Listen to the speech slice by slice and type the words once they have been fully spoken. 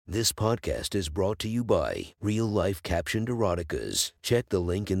This podcast is brought to you by Real Life Captioned Eroticas. Check the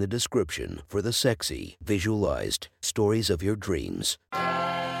link in the description for the sexy, visualized stories of your dreams.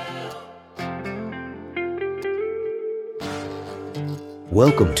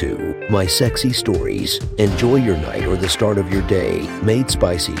 Welcome to My Sexy Stories. Enjoy your night or the start of your day, made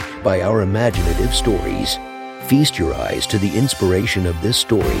spicy by our imaginative stories. Feast your eyes to the inspiration of this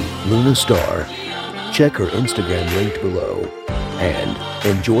story, Luna Star. Check her Instagram linked below. And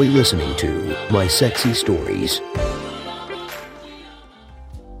enjoy listening to My Sexy Stories.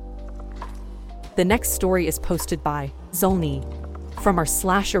 The next story is posted by Zolny from our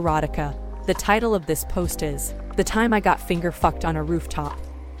 /erotica. The title of this post is The Time I Got Finger Fucked on a Rooftop.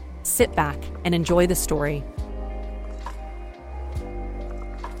 Sit back and enjoy the story.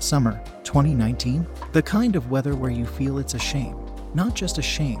 Summer 2019, the kind of weather where you feel it's a shame, not just a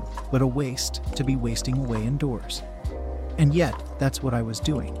shame, but a waste to be wasting away indoors. And yet, that's what I was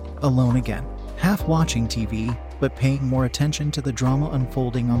doing, alone again, half watching TV, but paying more attention to the drama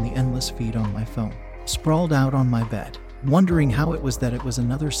unfolding on the endless feed on my phone, sprawled out on my bed, wondering how it was that it was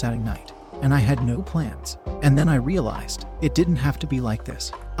another Saturday night, and I had no plans. And then I realized, it didn't have to be like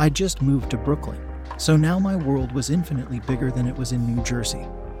this. I just moved to Brooklyn, so now my world was infinitely bigger than it was in New Jersey.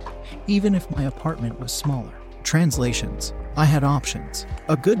 Even if my apartment was smaller. Translations. I had options.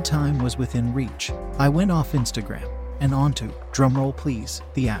 A good time was within reach. I went off Instagram and onto, drumroll please,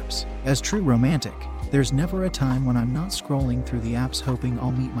 the apps. As true romantic, there's never a time when I'm not scrolling through the apps hoping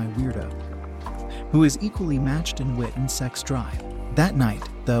I'll meet my weirdo, who is equally matched in wit and sex drive. That night,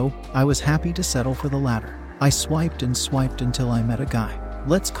 though, I was happy to settle for the latter. I swiped and swiped until I met a guy.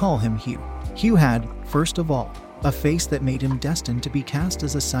 Let's call him Hugh. Hugh had, first of all, a face that made him destined to be cast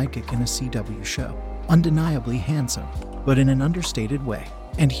as a sidekick in a CW show. Undeniably handsome, but in an understated way.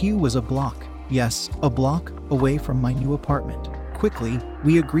 And Hugh was a block, yes, a block, away from my new apartment. Quickly,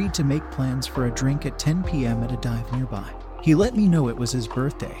 we agreed to make plans for a drink at 10 p.m. at a dive nearby. He let me know it was his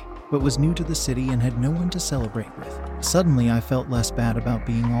birthday, but was new to the city and had no one to celebrate with. Suddenly, I felt less bad about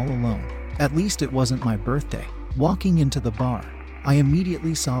being all alone. At least it wasn't my birthday. Walking into the bar, I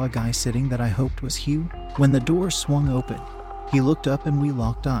immediately saw a guy sitting that I hoped was Hugh. When the door swung open, he looked up and we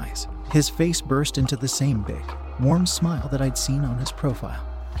locked eyes. His face burst into the same big, warm smile that I'd seen on his profile.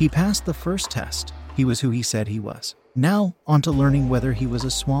 He passed the first test. He was who he said he was. Now, on to learning whether he was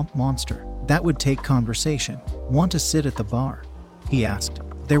a swamp monster. That would take conversation. Want to sit at the bar? He asked.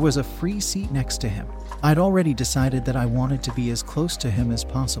 There was a free seat next to him. I'd already decided that I wanted to be as close to him as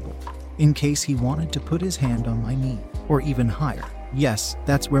possible, in case he wanted to put his hand on my knee, or even higher. Yes,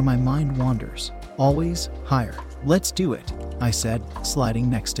 that's where my mind wanders. Always higher. Let's do it, I said, sliding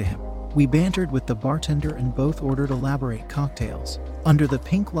next to him. We bantered with the bartender and both ordered elaborate cocktails. Under the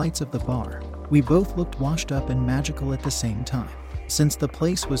pink lights of the bar, we both looked washed up and magical at the same time. Since the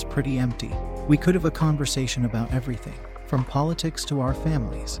place was pretty empty, we could have a conversation about everything, from politics to our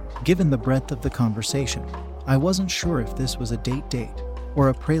families. Given the breadth of the conversation, I wasn't sure if this was a date or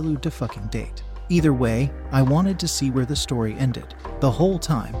a prelude to fucking date. Either way, I wanted to see where the story ended. The whole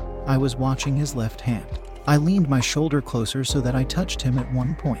time, I was watching his left hand. I leaned my shoulder closer so that I touched him at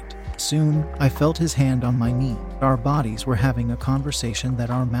one point. Soon, I felt his hand on my knee. Our bodies were having a conversation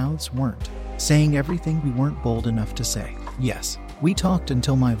that our mouths weren't, saying everything we weren't bold enough to say. Yes, we talked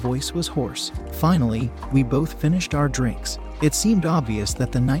until my voice was hoarse. Finally, we both finished our drinks. It seemed obvious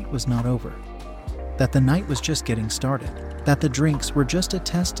that the night was not over, that the night was just getting started, that the drinks were just a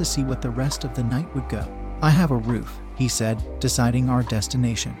test to see what the rest of the night would go. I have a roof, he said, deciding our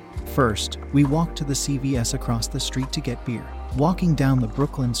destination. First, we walked to the CVS across the street to get beer. Walking down the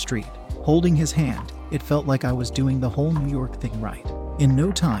Brooklyn street, holding his hand, it felt like I was doing the whole New York thing right. In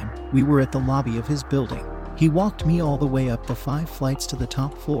no time, we were at the lobby of his building. He walked me all the way up the 5 flights to the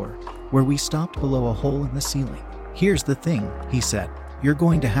top floor, where we stopped below a hole in the ceiling. Here's the thing, he said. You're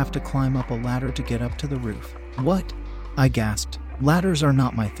going to have to climb up a ladder to get up to the roof. What? I gasped. Ladders are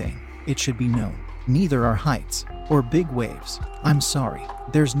not my thing. It should be known. Neither are heights or big waves. I'm sorry.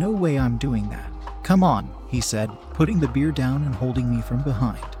 There's no way I'm doing that. Come on, he said, putting the beer down and holding me from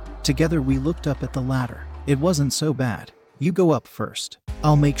behind. Together we looked up at the ladder. It wasn't so bad. You go up first.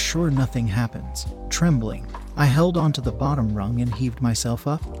 I'll make sure nothing happens. Trembling, I held onto the bottom rung and heaved myself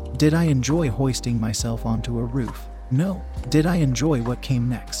up. Did I enjoy hoisting myself onto a roof? No. Did I enjoy what came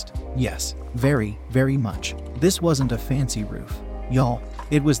next? Yes, very, very much. This wasn't a fancy roof, y'all.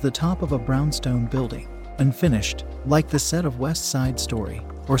 It was the top of a brownstone building, unfinished, like the set of West Side Story,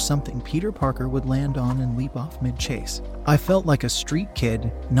 or something Peter Parker would land on and leap off mid-chase. I felt like a street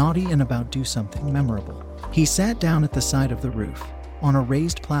kid, naughty and about to do something memorable. He sat down at the side of the roof, on a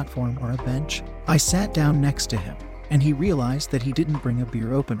raised platform or a bench. I sat down next to him, and he realized that he didn't bring a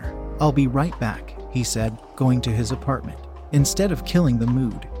beer opener. "I'll be right back," he said, going to his apartment. Instead of killing the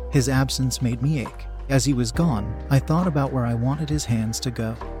mood, his absence made me ache. As he was gone, I thought about where I wanted his hands to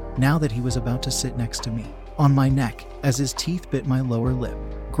go, now that he was about to sit next to me, on my neck, as his teeth bit my lower lip,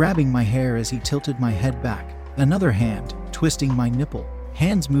 grabbing my hair as he tilted my head back, another hand twisting my nipple,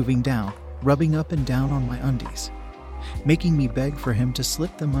 hands moving down, rubbing up and down on my undies, making me beg for him to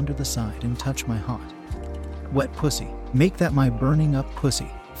slip them under the side and touch my hot, wet pussy. Make that my burning up pussy.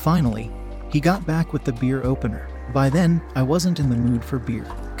 Finally, he got back with the beer opener. By then, I wasn't in the mood for beer.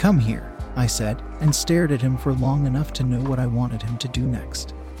 "Come here," I said, and stared at him for long enough to know what I wanted him to do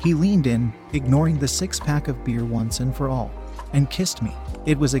next. He leaned in, ignoring the 6-pack of beer once and for all, and kissed me.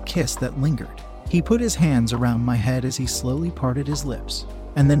 It was a kiss that lingered. He put his hands around my head as he slowly parted his lips,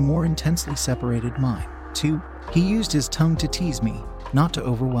 and then more intensely separated mine. Too, he used his tongue to tease me, not to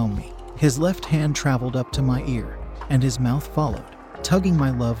overwhelm me. His left hand traveled up to my ear, and his mouth followed, tugging my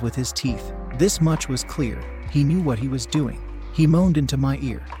love with his teeth. This much was clear. He knew what he was doing. He moaned into my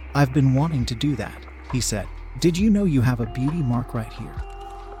ear. "I've been wanting to do that," he said. "Did you know you have a beauty mark right here?"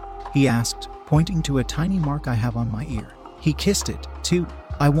 he asked, pointing to a tiny mark I have on my ear. He kissed it, too.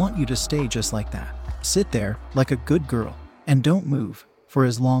 "I want you to stay just like that. Sit there, like a good girl, and don't move, for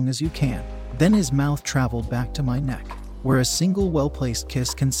as long as you can." Then his mouth traveled back to my neck, where a single well-placed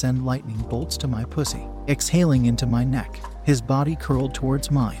kiss can send lightning bolts to my pussy. Exhaling into my neck, his body curled towards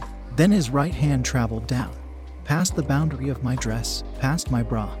mine. Then his right hand traveled down, past the boundary of my dress, past my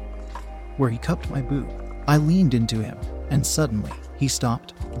bra, where he cupped my boob. I leaned into him, and suddenly, he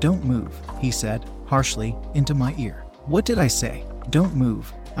stopped. "Don't move," he said, harshly, into my ear. What did I say? "Don't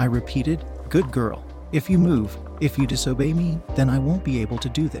move," I repeated. "Good girl. If you move, if you disobey me, then I won't be able to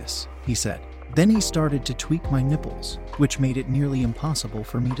do this," he said. Then he started to tweak my nipples, which made it nearly impossible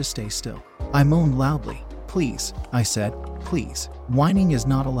for me to stay still. I moaned loudly. "Please," I said, "please. Whining is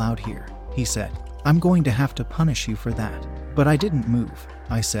not allowed here," he said. "I'm going to have to punish you for that." But I didn't move,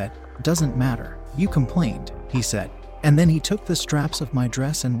 I said. "Doesn't matter. You complained," he said. And then he took the straps of my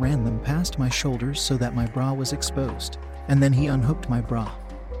dress and ran them past my shoulders so that my bra was exposed. And then he unhooked my bra,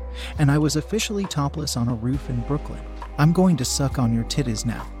 and I was officially topless on a roof in Brooklyn. "I'm going to suck on your titties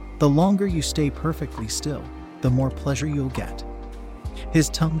now. The longer you stay perfectly still, the more pleasure you'll get." His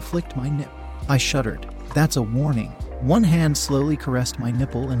tongue flicked my nip. I shuddered. "That's a warning." One hand slowly caressed my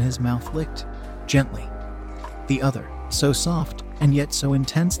nipple and his mouth licked, gently, the other, so soft and yet so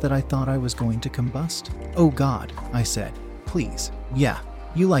intense that I thought I was going to combust. "Oh God," I said. "Please." "Yeah,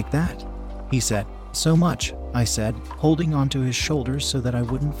 you like that?" he said. "So much," I said, holding onto his shoulders so that I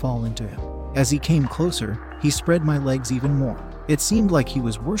wouldn't fall into him. As he came closer, he spread my legs even more. It seemed like he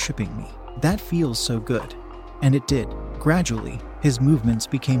was worshiping me. "That feels so good." And it did. Gradually, his movements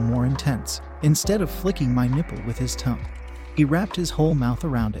became more intense. Instead of flicking my nipple with his tongue, he wrapped his whole mouth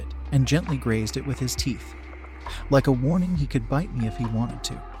around it and gently grazed it with his teeth. Like a warning, he could bite me if he wanted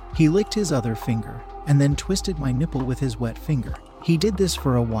to. He licked his other finger and then twisted my nipple with his wet finger. He did this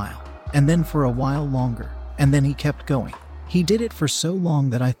for a while, and then for a while longer, and then he kept going. He did it for so long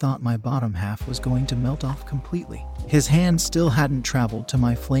that I thought my bottom half was going to melt off completely. His hand still hadn't traveled to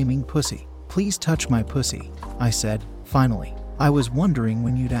my flaming pussy. "Please touch my pussy," I said, finally. "I was wondering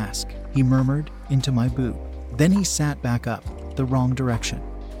when you'd ask," he murmured into my boob. Then he sat back up, the wrong direction,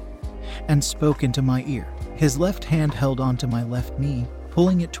 and spoke into my ear. His left hand held onto my left knee,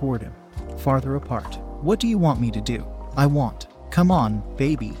 pulling it toward him, farther apart. "What do you want me to do?" "I want." "Come on,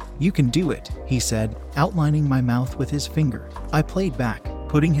 baby, you can do it," he said, outlining my mouth with his finger. I played back,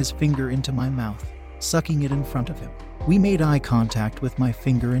 putting his finger into my mouth, sucking it in front of him. We made eye contact with my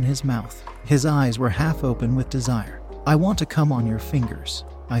finger in his mouth. His eyes were half open with desire. "I want to come on your fingers,"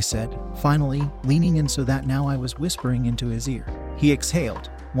 I said, finally, leaning in so that now I was whispering into his ear. He exhaled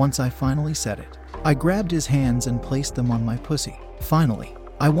once I finally said it. I grabbed his hands and placed them on my pussy. Finally,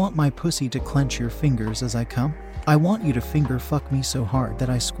 "I want my pussy to clench your fingers as I come. I want you to finger fuck me so hard that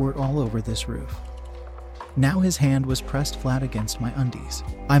I squirt all over this roof." Now his hand was pressed flat against my undies.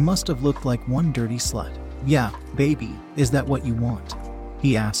 I must have looked like one dirty slut. "Yeah, baby, is that what you want?"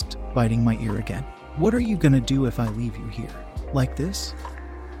 he asked, biting my ear again. "What are you gonna do if I leave you here? Like this?"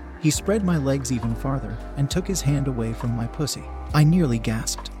 He spread my legs even farther and took his hand away from my pussy. I nearly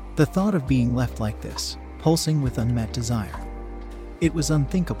gasped. The thought of being left like this, pulsing with unmet desire. It was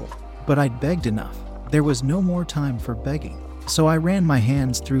unthinkable, but I'd begged enough. There was no more time for begging, so I ran my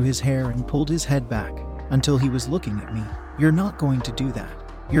hands through his hair and pulled his head back until he was looking at me. "You're not going to do that.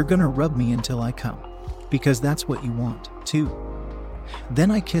 You're gonna rub me until I come, because that's what you want, too."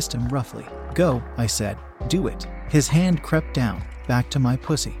 Then I kissed him roughly. "Go," I said. "Do it." His hand crept down, back to my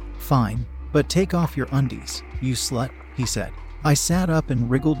pussy. "Fine, "But take off your undies, you slut," he said. I sat up and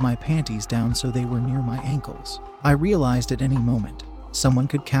wriggled my panties down so they were near my ankles. I realized at any moment, someone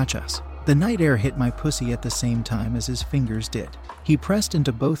could catch us. The night air hit my pussy at the same time as his fingers did. He pressed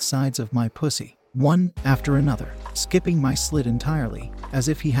into both sides of my pussy, one after another, skipping my slit entirely, as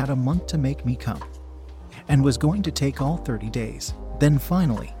if he had a month to make me come, and was going to take all 30 days. Then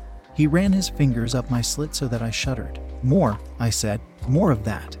finally, he ran his fingers up my slit so that I shuddered. "More," I said, "more of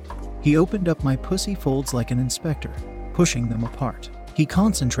that." He opened up my pussy folds like an inspector, pushing them apart. He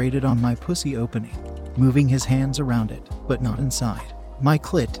concentrated on my pussy opening, moving his hands around it, but not inside. My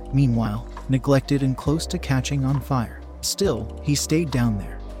clit, meanwhile, neglected and close to catching on fire. Still, he stayed down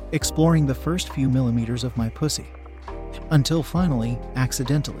there, exploring the first few millimeters of my pussy, until finally,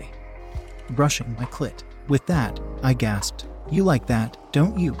 accidentally, brushing my clit. With that, I gasped. "You like that,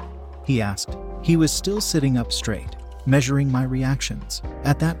 don't you?" he asked. He was still sitting up straight, measuring my reactions.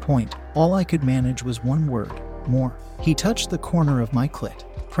 At that point, all I could manage was one word: more. He touched the corner of my clit,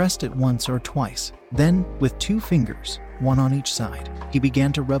 pressed it once or twice. Then, with 2 fingers, one on each side, he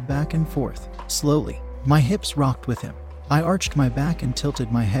began to rub back and forth, slowly. My hips rocked with him. I arched my back and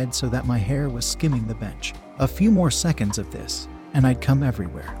tilted my head so that my hair was skimming the bench. A few more seconds of this, and I'd come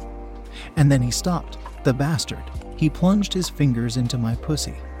everywhere. And then he stopped. The bastard. He plunged his fingers into my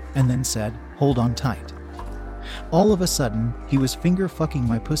pussy, and then said, "Hold on tight." All of a sudden, he was finger-fucking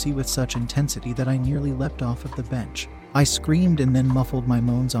my pussy with such intensity that I nearly leapt off of the bench. I screamed and then muffled my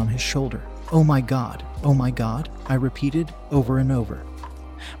moans on his shoulder. "Oh my God, I repeated, over and over,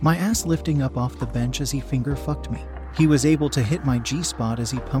 my ass lifting up off the bench as he finger-fucked me. He was able to hit my G-spot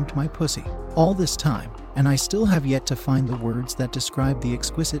as he pumped my pussy. All this time, and I still have yet to find the words that describe the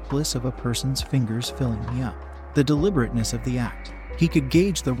exquisite bliss of a person's fingers filling me up. The deliberateness of the act. He could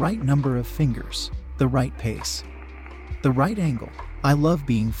gauge the right number of fingers, the right pace, the right angle. I love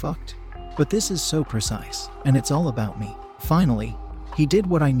being fucked, but this is so precise, and it's all about me. Finally, he did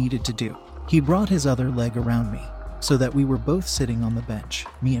what I needed to do. He brought his other leg around me, so that we were both sitting on the bench,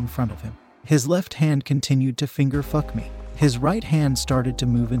 me in front of him. His left hand continued to finger fuck me. His right hand started to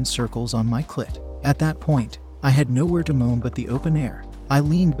move in circles on my clit. At that point, I had nowhere to moan but the open air. I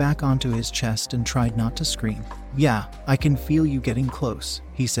leaned back onto his chest and tried not to scream. "Yeah, I can feel you getting close,"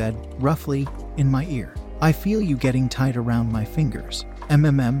 he said, roughly, in my ear. "I feel you getting tight around my fingers.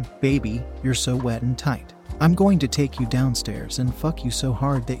 Baby, you're so wet and tight. I'm going to take you downstairs and fuck you so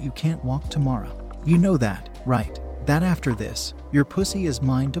hard that you can't walk tomorrow. You know that, right? That after this, your pussy is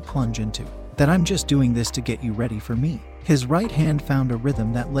mine to plunge into. That I'm just doing this to get you ready for me." His right hand found a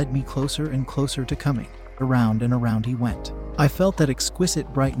rhythm that led me closer and closer to coming. Around and around he went. I felt that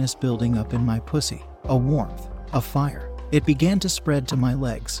exquisite brightness building up in my pussy, a warmth, a fire. It began to spread to my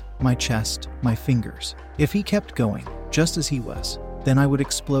legs, my chest, my fingers. If he kept going, just as he was, then I would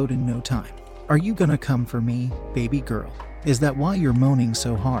explode in no time. "Are you gonna come for me, baby girl? Is that why you're moaning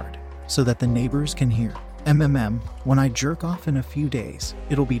so hard? So that the neighbors can hear? When I jerk off in a few days,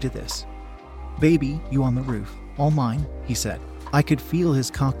 it'll be to this. Baby, you on the roof, all mine," he said. I could feel his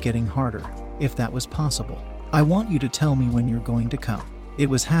cock getting harder, if that was possible. "I want you to tell me when you're going to come." It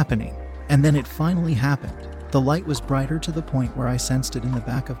was happening, and then it finally happened. The light was brighter to the point where I sensed it in the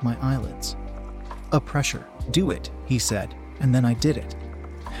back of my eyelids. A pressure. "Do it," he said, and then I did it.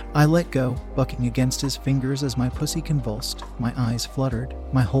 I let go, bucking against his fingers as my pussy convulsed, my eyes fluttered,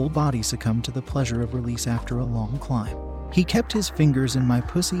 my whole body succumbed to the pleasure of release after a long climb. He kept his fingers in my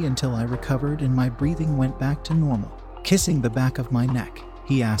pussy until I recovered and my breathing went back to normal. Kissing the back of my neck,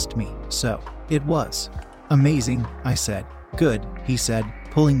 he asked me, "So, it was amazing," I said. "Good," he said,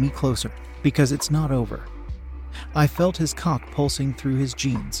 pulling me closer, "because it's not over." I felt his cock pulsing through his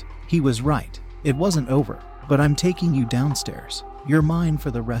jeans. He was right. It wasn't over, but I'm taking you downstairs. You're mine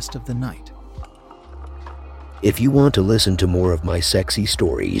for the rest of the night. If you want to listen to more of my sexy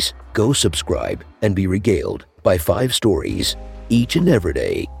stories, go subscribe and be regaled by 5 stories each and every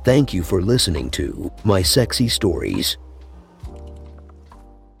day. Thank you for listening to My Sexy Stories.